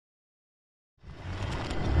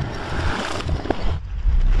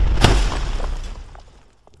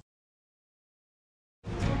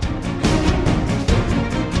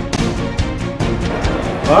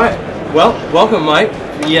Well, welcome, Mike,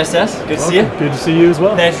 from ESS. Good to see you. Good to see you as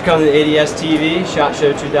well. Thanks for coming to the ADS TV SHOT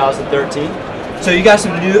Show 2013. So you got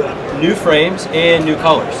some new frames and new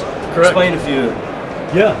colors. Correct. Explain a few.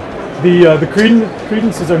 Yeah, the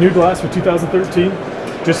Credence is our new glass for 2013.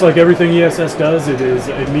 Just like everything ESS does,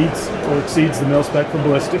 it meets or exceeds the mil spec for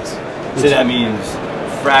ballistics. So that means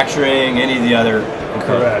fracturing any of the other.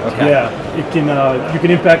 Correct. Okay. Yeah, it can you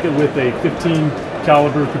can impact it with a 15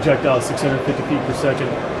 caliber projectile, 650 feet per second,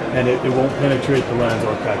 and it won't penetrate the lens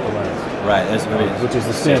or crack the lens. Right. That's what it is. Which is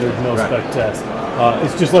the standard mil spec test.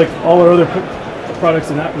 It's just like all our other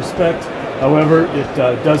products in that respect. However, it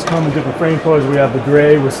does come in different frame colors. We have the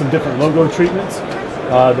gray with some different logo treatments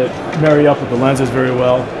that marry up with the lenses very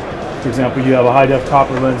well. For example, you have a high-def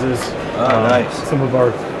copper lenses, nice. some of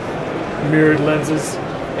our mirrored lenses,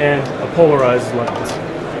 and a polarized lens.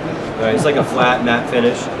 Right, it's like a flat matte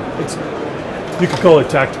finish. You could call it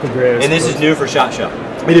tactical gray. And this is new for SHOT Show.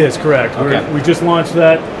 It is, correct. Okay. We just launched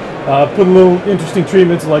that. Put a little interesting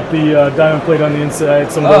treatments like the diamond plate on the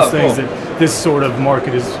inside, some of those things that this sort of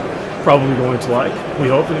market is probably going to like. We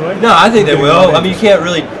hope, anyway. No, I think they will. I mean, you can't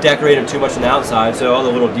really decorate them too much on the outside, so all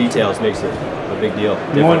the little details makes it a big deal.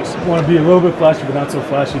 You want to be a little bit flashy, but not so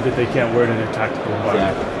flashy that they can't wear it in a tactical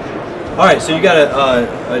environment. Exactly. All right, so you got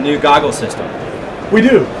a new goggle system. We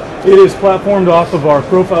do. It is platformed off of our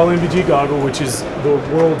Profile MVG goggle, which is the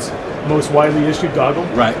world's most widely issued goggle.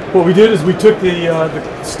 Right. What we did is we took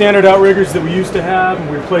the standard outriggers that we used to have, and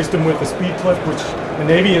we replaced them with a speed clip, which the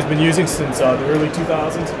Navy has been using since the early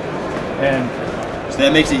 2000s. And so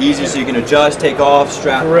that makes it easy, so you can adjust, take off,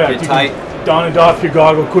 strap, correct. get tight. Don and doff your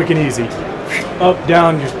goggle quick and easy. Up,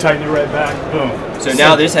 down, you tighten it right back, boom. So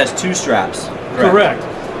now this has two straps. Correct.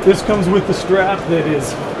 This comes with the strap that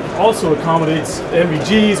is also accommodates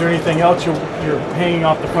MVGs or anything else you're hanging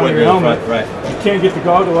off the front of your helmet. Right. You can't get the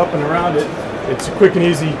goggle up and around it. It's a quick and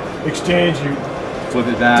easy exchange. You flip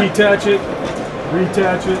it back, detach it,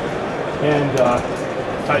 reattach it, and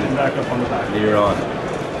tighten it back up on the back. And you're on.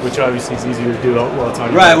 Which obviously is easier to do while it's on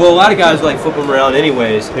your Right, back. well, a lot of guys like flip them around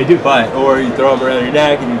anyways. They do. Or you throw them around your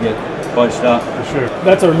neck and you get bunched up. For sure.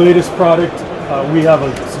 That's our latest product. We have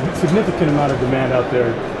a significant amount of demand out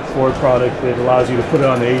there for a product that allows you to put it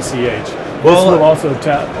on the ACH. This will also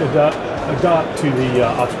adopt to the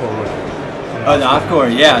OpsCore whip. Oh, the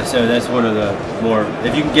OpsCore, yeah. So that's one of the more,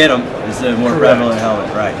 if you can get them, it's a more prevalent helmet,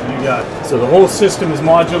 right? You got it. So the whole system is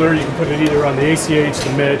modular. You can put it either on the ACH,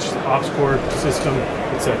 the MITCH, the OpsCore system,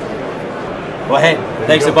 etc. Well, hey,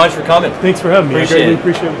 thanks a bunch for coming. Thanks for having me. Appreciate I greatly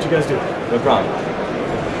appreciate what you guys do. No problem.